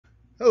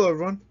Hello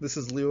everyone, this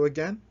is Leo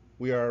again.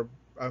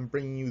 I'm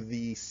bringing you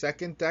the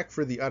second deck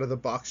for the Out of the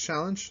Box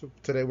challenge.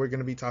 Today we're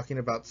going to be talking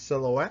about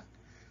Silhouette.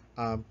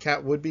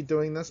 Kat would be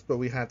doing this, but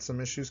we had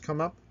some issues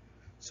come up,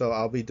 so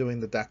I'll be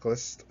doing the deck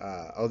list,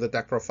 or the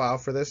deck profile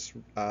for this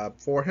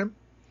for him.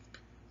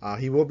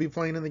 He will be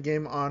playing in the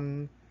game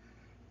on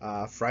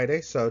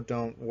Friday, so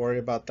don't worry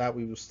about that.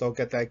 We will still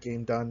get that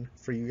game done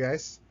for you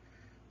guys.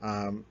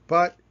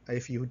 But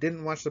if you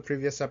didn't watch the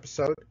previous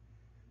episode,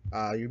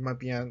 you might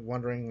be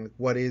wondering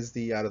what is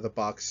the out of the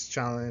box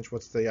challenge,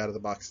 what's the out of the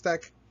box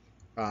deck.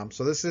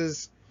 So this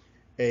is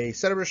a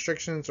set of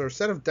restrictions or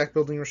set of deck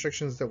building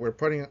restrictions that we're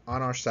putting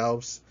on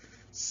ourselves,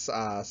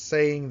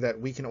 saying that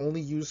we can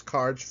only use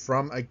cards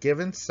from a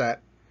given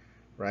set,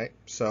 right?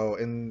 So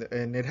and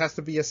it has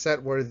to be a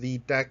set where the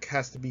deck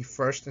has to be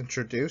first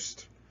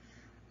introduced.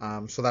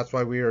 So that's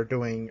why we are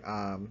doing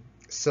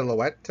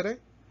Silhouette today.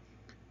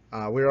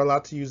 We're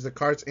allowed to use the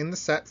cards in the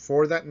set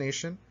for that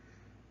nation.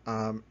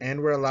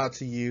 And we're allowed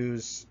to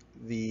use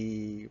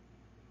the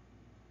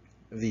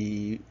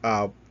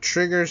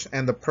triggers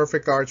and the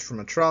perfect guards from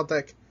a trial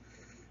deck.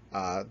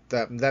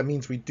 That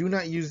means we do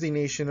not use the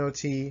nation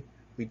OT.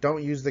 We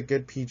don't use the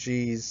good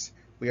PGs.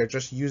 We are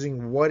just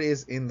using what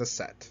is in the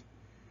set,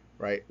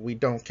 right? We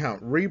don't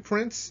count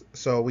reprints,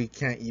 so we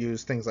can't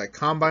use things like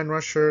Combine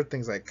Rusher,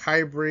 things like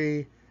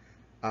Kybri,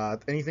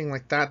 anything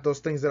like that. Those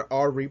things that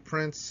are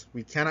reprints,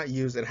 we cannot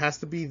use. It has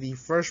to be the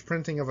first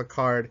printing of a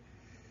card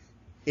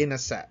in a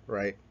set,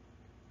 right?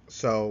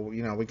 So,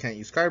 we can't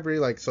use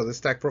Kybri, so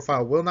this deck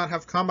profile will not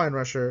have Combine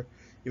Rusher,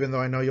 even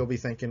though I know you'll be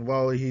thinking,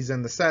 well, he's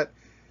in the set.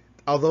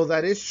 Although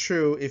that is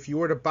true, if you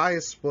were to buy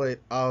a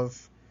split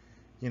of,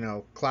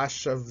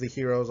 Clash of the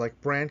Heroes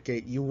like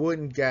Brandgate, you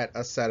wouldn't get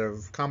a set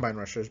of Combine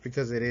Rushers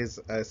because it is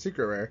a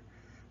secret rare,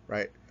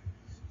 right?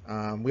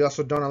 We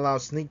also don't allow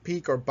sneak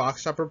peek or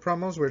box shopper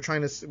promos.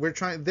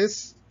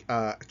 This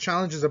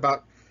challenge is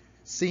about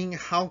seeing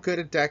how good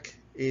a deck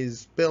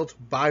is built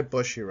by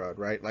Bushy Road,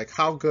 right? Like,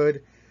 how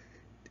good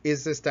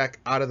is this deck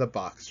out of the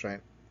box,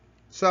 right?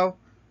 So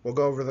we'll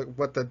go over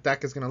what the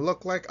deck is going to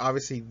look like.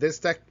 Obviously, this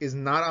deck is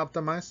not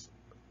optimized.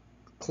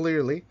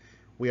 Clearly,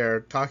 we are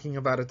talking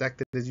about a deck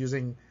that is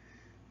using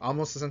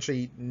almost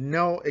essentially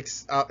no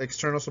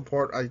external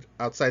support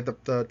outside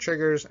the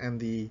triggers and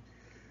the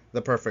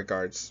perfect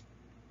guards.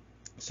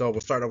 So we'll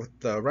start off with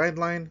the ride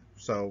line.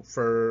 So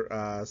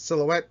for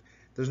Silhouette,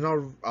 there's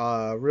no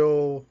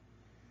real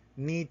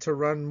need to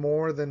run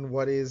more than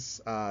what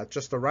is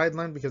just the ride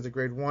line, because the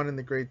grade 1 and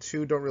the grade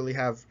 2 don't really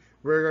have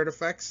rearguard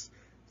effects.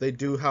 They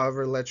do,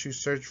 however, let you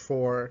search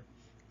for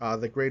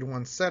the grade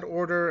 1 set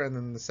order, and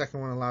then the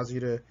second one allows you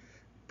to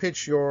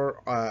pitch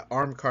your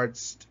arm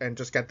cards and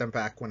just get them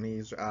back when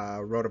he's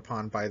rode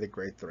upon by the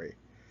grade 3.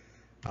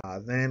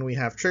 Then we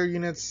have trigger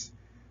units.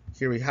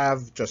 Here we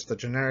have just the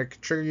generic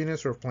trigger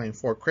units. We're playing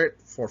 4 crit,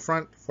 4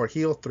 front, 4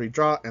 heal, 3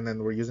 draw, and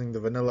then we're using the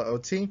vanilla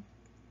OT.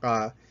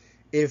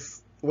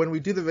 When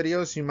we do the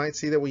videos, you might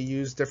see that we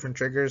use different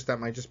triggers. That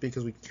might just be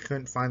because we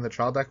couldn't find the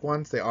trial deck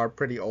ones. They are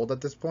pretty old at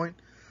this point,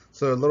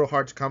 so they're a little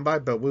hard to come by,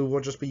 but we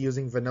will just be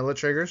using vanilla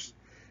triggers.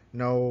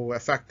 No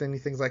effect,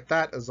 anything like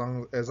that. As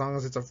long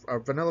as it's a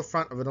vanilla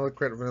front, a vanilla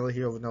crit, a vanilla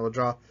heal, vanilla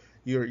draw,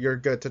 you're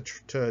good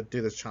to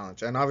do this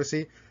challenge. And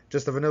obviously,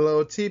 just a vanilla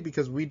OT,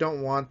 because we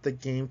don't want the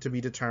game to be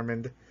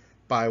determined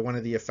by one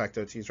of the effect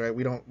OTs,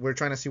 right? We're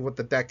trying to see what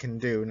the deck can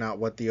do, not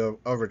what the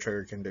over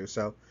trigger can do.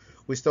 So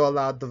we still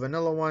allowed the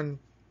vanilla one.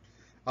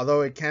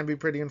 Although it can be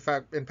pretty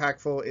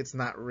impactful, it's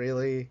not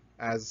really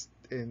as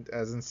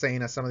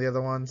insane as some of the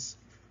other ones.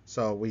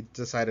 So we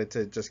decided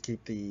to just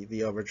keep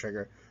the over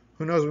trigger.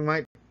 Who knows, we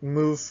might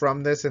move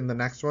from this in the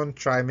next one.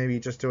 Try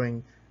maybe just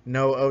doing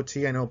no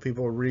OT. I know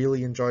people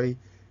really enjoy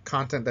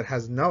content that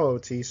has no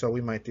OT, so we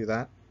might do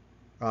that.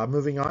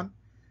 Moving on,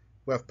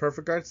 we have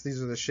perfect guards.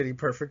 These are the shitty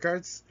perfect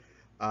guards.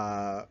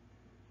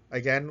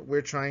 Again,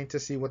 we're trying to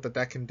see what the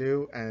deck can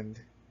do, and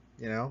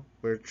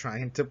we're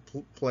trying to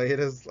play it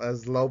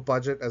as low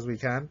budget as we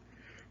can.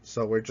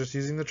 So we're just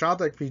using the trial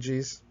deck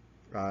PGs.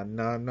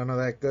 None of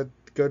that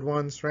good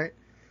ones, right?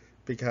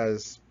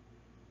 Because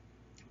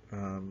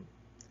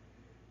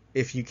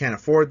if you can't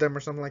afford them or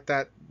something like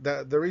that,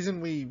 the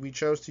reason we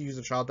chose to use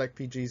the trial deck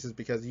PGs is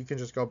because you can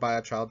just go buy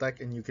a trial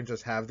deck and you can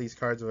just have these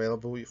cards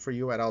available for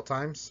you at all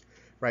times,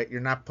 right? You're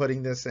not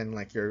putting this in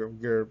like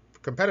your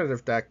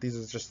competitive deck. These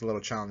is just a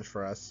little challenge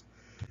for us.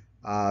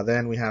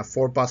 Then we have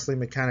 4 Bustling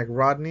Mechanic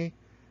Rodney.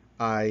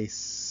 I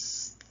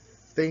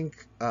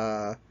think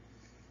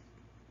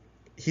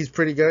he's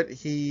pretty good.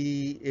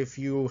 If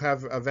you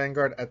have a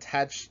Vanguard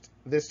attached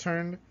this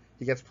turn,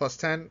 he gets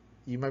 +10.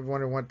 You might be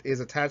wondering what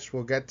is attached.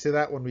 We'll get to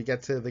that when we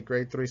get to the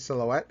grade 3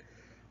 Silhouette.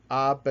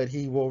 But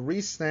he will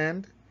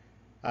restand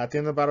at the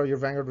end of the battle. Your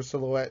Vanguard with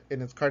Silhouette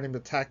in its card name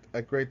attack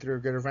a grade 3 or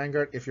greater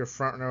Vanguard if your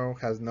front row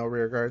has no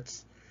rear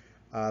guards.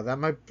 That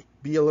might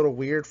be a little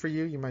weird for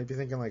you. You might be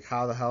thinking, like,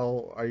 how the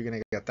hell are you going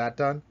to get that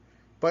done?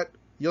 But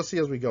you'll see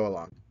as we go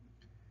along.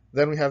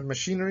 Then we have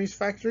Machinery's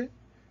Factory,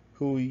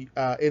 who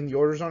in the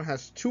order zone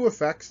has 2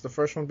 effects. The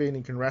first one being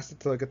you can rest it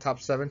to like a top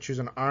 7, choose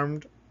an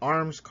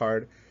arms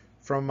card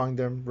from among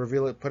them,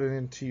 reveal it, put it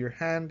into your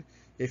hand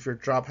if your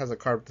drop has a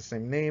card with the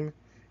same name,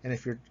 and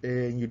if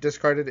you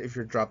discard it if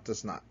your drop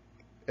does not.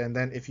 And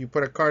then if you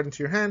put a card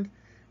into your hand,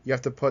 you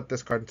have to put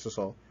this card into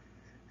soul.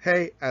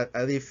 Hey,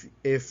 if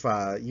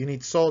you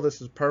need soul,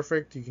 this is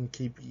perfect.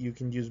 You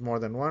can use more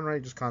than one,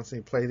 right? Just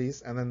constantly play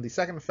these. And then the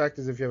second effect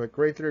is if you have a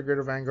grade 3 or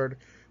greater Vanguard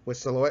with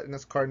Silhouette in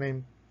its card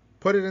name,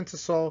 put it into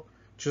soul.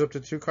 Choose up to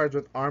 2 cards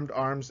with armed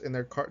arms in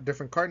their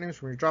different card names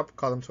from your drop.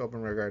 Call them to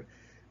open rear guard.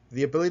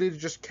 The ability to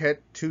just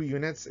get 2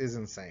 units is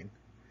insane.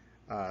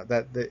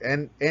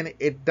 And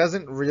it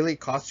doesn't really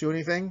cost you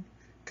anything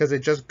because it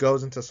just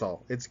goes into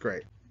soul. It's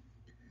great.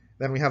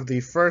 Then we have the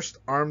first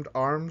armed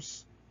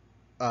arms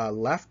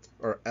left,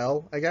 or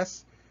L, I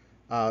guess.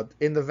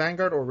 In the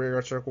Vanguard or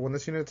rearguard circle, when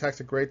this unit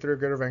attacks a grade 3 or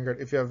greater Vanguard,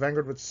 if you have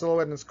Vanguard with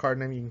Silhouette in its card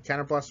name, you can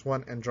counterblast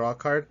 1 and draw a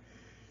card.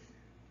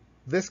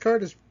 This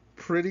card is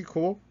pretty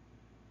cool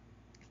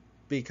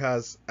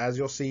because, as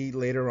you'll see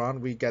later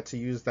on, we get to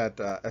use that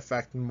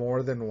effect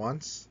more than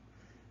once.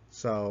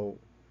 So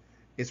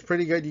it's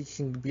pretty good. You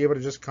can be able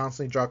to just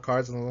constantly draw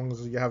cards as long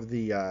as you have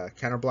the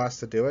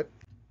counterblast to do it.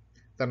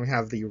 Then we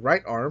have the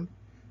right arm.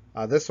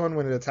 This one,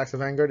 when it attacks a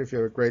Vanguard, if you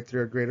have a grade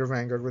 3 or greater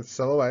Vanguard with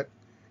Silhouette,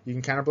 you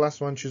can counterblast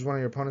 1, choose one of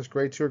your opponent's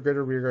grade 2 or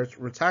greater rearguards,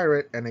 retire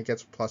it, and it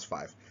gets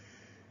 +5.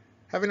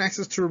 Having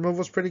access to removal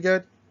is pretty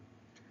good,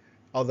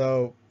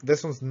 although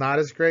this one's not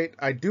as great.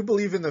 I do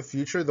believe in the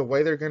future the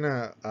way they're going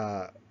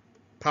to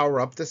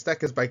power up this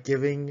deck is by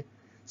giving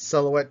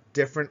Silhouette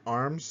different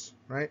arms,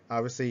 right?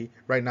 Obviously,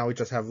 right now we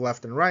just have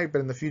left and right, but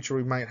in the future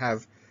we might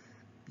have,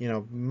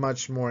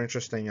 much more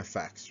interesting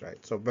effects,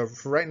 right? So, but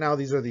for right now,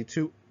 these are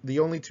the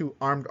only 2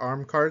 armed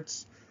arm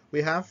cards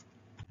we have.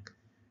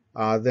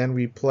 Then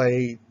we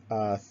play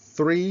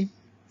 3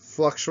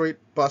 Fluctuate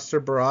Buster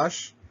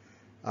Barrage.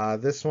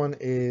 This one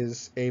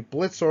is a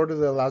blitz order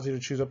that allows you to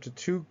choose up to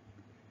 2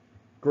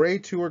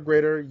 grade 2 or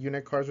greater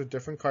unit cards with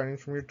different card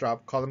names from your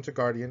drop, call them to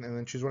Guardian, and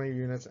then choose one of your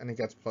units, and it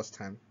gets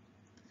 +10.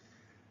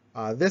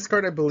 This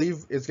card, I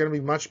believe, is going to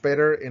be much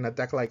better in a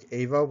deck like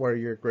Ava, where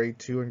your grade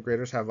 2 and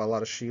graders have a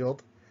lot of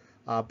shield.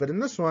 But in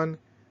this one,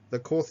 the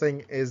cool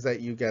thing is that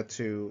you get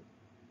to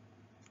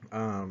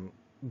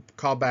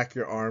call back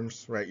your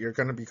arms, right? You're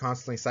going to be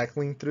constantly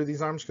cycling through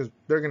these arms because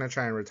they're going to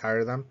try and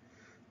retire them.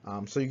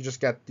 So you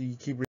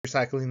keep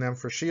recycling them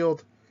for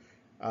shield.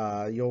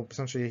 You'll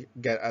essentially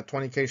get a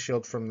 20k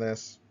shield from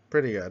this.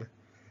 Pretty good.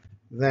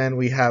 Then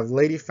we have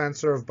Lady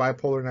Fencer of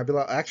Bipolar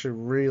Nebula. I actually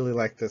really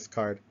like this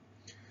card.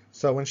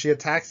 So when she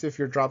attacks, if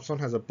your drop zone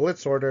has a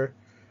blitz order,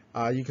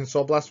 you can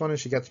Soul Blast 1 and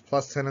she gets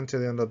 +10 until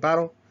the end of the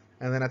battle.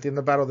 And then at the end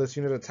of the battle, this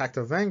unit attacked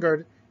a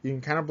Vanguard. You can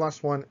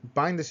counterblast 1,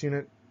 bind this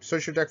unit,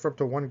 search your deck for up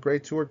to 1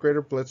 grade 2 or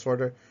greater blitz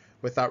order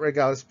without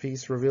Regalis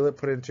piece, reveal it,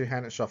 put it into your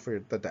hand, and shuffle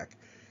the deck.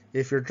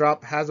 If your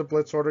drop has a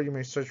blitz order, you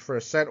may search for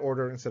a set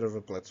order instead of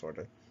a blitz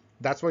order.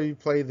 That's why you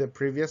play the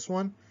previous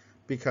one,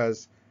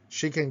 because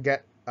she can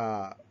get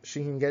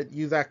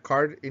you that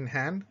card in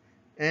hand,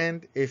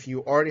 and if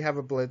you already have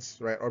a blitz,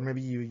 right, or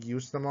maybe you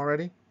used them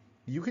already,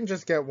 you can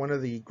just get one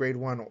of the grade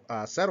 1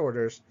 set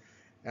orders.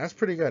 And that's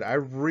pretty good. I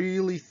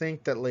really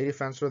think that Lady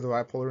Fencer of the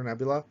Bipolar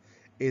Nebula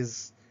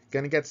is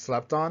going to get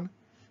slept on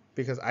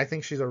because I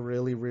think she's a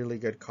really, really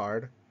good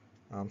card.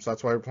 So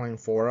that's why we're playing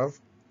 4 of.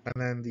 And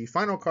then the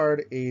final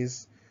card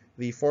is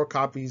the 4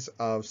 copies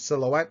of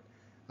Silhouette.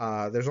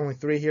 There's only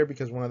 3 here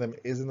because one of them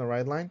is in the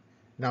right line.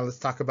 Now let's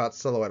talk about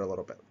Silhouette a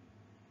little bit.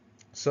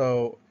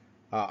 So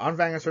on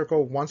Vanguard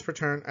Circle, once per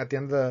turn, at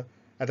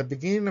the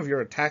beginning of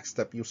your attack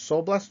step, you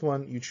Soul Blast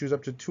 1, you choose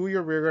up to 2 of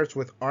your rearguards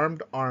with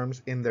armed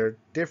arms in their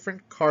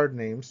different card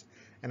names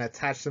and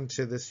attach them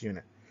to this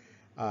unit.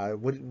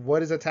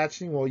 What is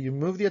attaching? Well, you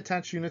move the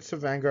attached units to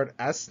Vanguard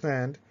as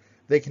stand.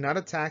 They cannot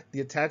attack.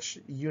 The attached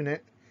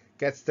unit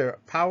gets their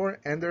power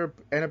and their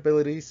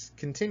abilities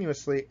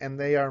continuously, and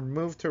they are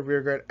moved to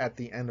rearguard at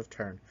the end of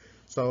turn.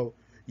 So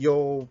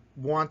you'll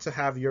want to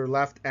have your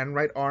left and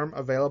right arm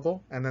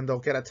available, and then they'll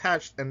get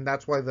attached, and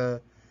that's why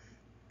the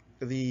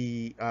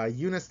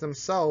units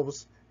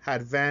themselves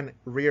had Van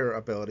rear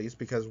abilities,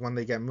 because when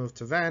they get moved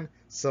to Van,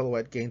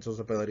 Silhouette gains those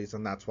abilities,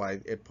 and that's why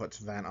it puts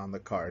Van on the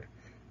card,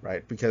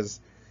 right? Because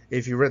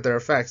if you read their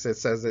effects, it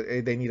says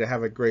that they need to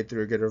have a grade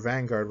 3 or greater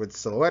Vanguard with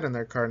Silhouette in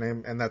their card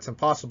name, and that's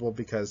impossible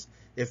because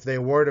if they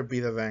were to be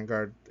the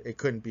Vanguard, it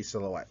couldn't be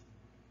Silhouette,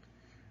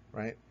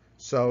 right?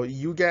 So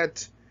you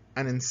get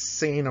an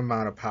insane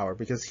amount of power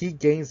because he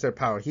gains their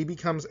power. He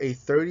becomes a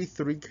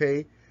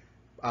 33k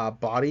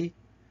body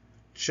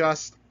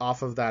just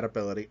off of that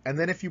ability. And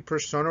then if you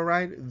Persona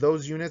Ride,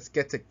 those units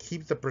get to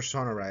keep the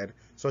Persona Ride.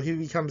 So he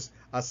becomes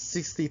a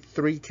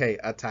 63k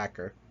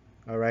attacker.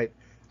 All right.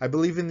 I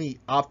believe in the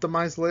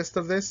optimized list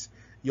of this,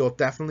 you'll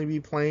definitely be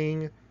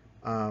playing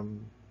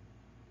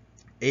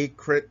 8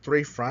 crit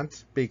 3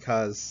 front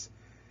because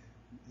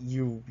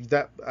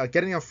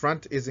getting a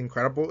front is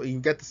incredible. You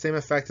get the same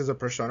effect as a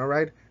Persona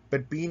Ride,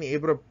 but being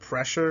able to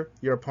pressure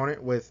your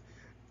opponent with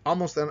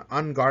almost an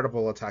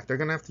unguardable attack. They're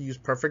going to have to use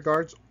perfect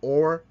guards,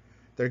 or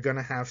they're going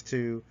to have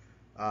to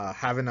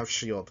have enough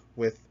shield.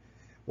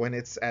 When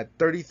it's at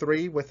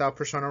 33 without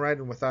Persona Ride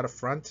and without a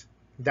front,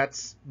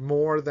 That's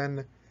more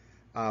than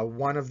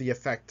one of the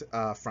effect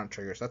front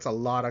triggers. That's a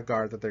lot of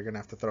guard that they're going to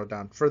have to throw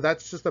down.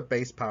 That's just the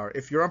base power.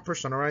 If you're on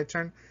Persona right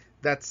turn,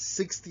 that's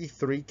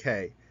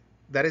 63k.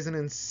 That is an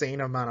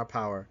insane amount of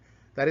power.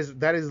 That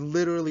is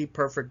literally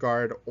perfect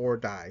guard or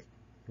die,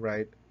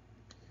 right?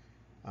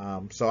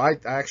 So I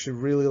actually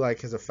really like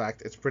his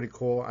effect. It's pretty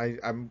cool.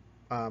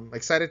 I'm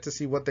excited to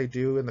see what they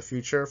do in the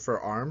future for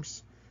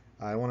arms.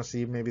 I want to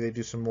see maybe they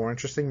do some more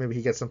interesting. Maybe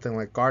he gets something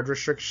like guard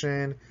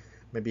restriction.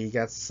 Maybe he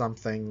gets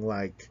something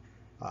like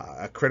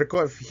a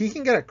critical. If he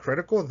can get a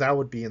critical, that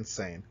would be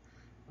insane.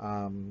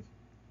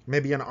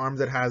 Maybe an arm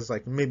that has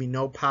like maybe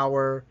no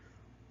power,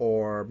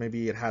 or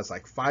maybe it has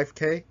like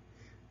 5k,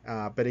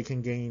 but it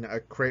can gain a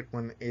crit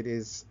when it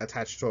is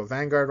attached to a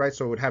Vanguard, right?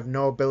 So it would have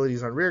no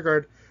abilities on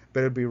rearguard, but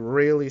it would be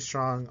really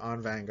strong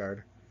on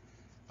Vanguard.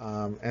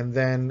 And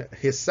then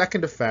his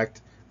second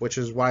effect, which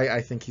is why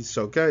I think he's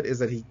so good, is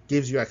that he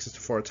gives you access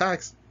to 4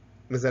 attacks.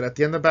 Is that at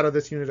the end of the battle,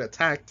 this unit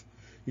attacked,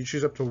 you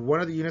choose up to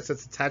one of the units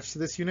that's attached to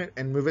this unit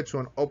and move it to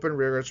an open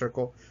rearguard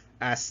circle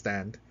as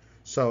stand.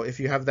 So if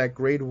you have that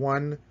grade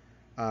 1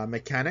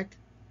 mechanic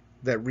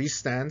that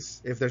restands,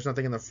 if there's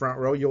nothing in the front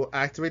row, you'll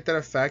activate that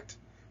effect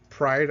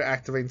prior to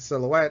activating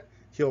Silhouette.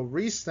 He'll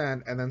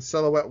restand, and then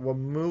Silhouette will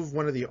move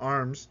one of the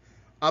arms.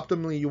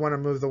 Optimally, you want to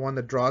move the one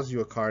that draws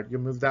you a card.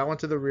 You'll move that one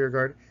to the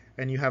rearguard,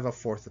 and you have a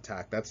 4th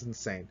attack. That's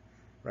insane,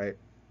 right?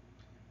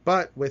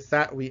 But with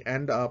that, we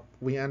end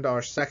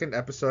our second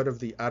episode of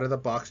the Out of the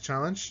Box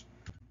challenge.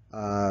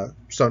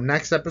 So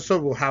next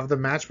episode, we'll have the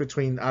match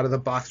between Out of the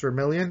Box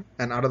Vermilion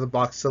and Out of the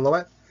Box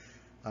Silhouette.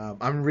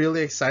 I'm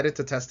really excited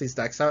to test these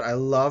decks out. I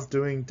love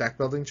doing deck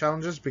building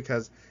challenges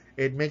because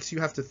it makes you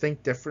have to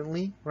think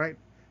differently, right?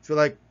 I feel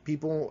like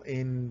people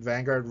in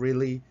Vanguard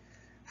really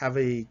have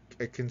a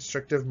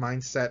constrictive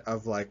mindset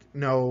of like,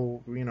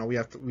 no, we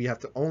have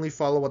to only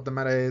follow what the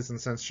meta is, and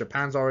since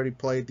Japan's already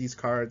played these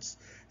cards,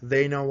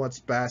 they know what's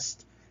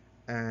best,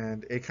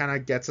 and it kind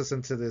of gets us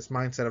into this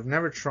mindset of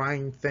never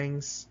trying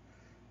things.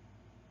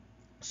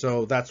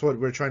 So that's what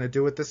we're trying to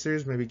do with this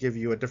series, maybe give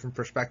you a different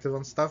perspective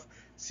on stuff,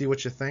 see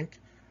what you think.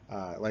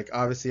 Like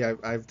obviously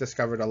I've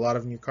discovered a lot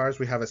of new cards.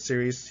 We have a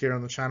series here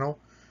on the channel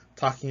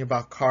talking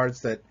about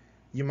cards that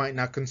you might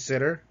not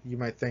consider. You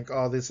might think,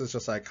 oh, this is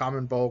just like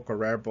common bulk or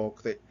rare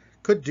bulk that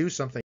could do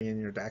something in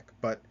your deck.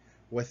 But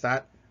with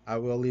that, I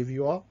will leave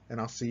you all, and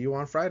I'll see you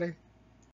on Friday.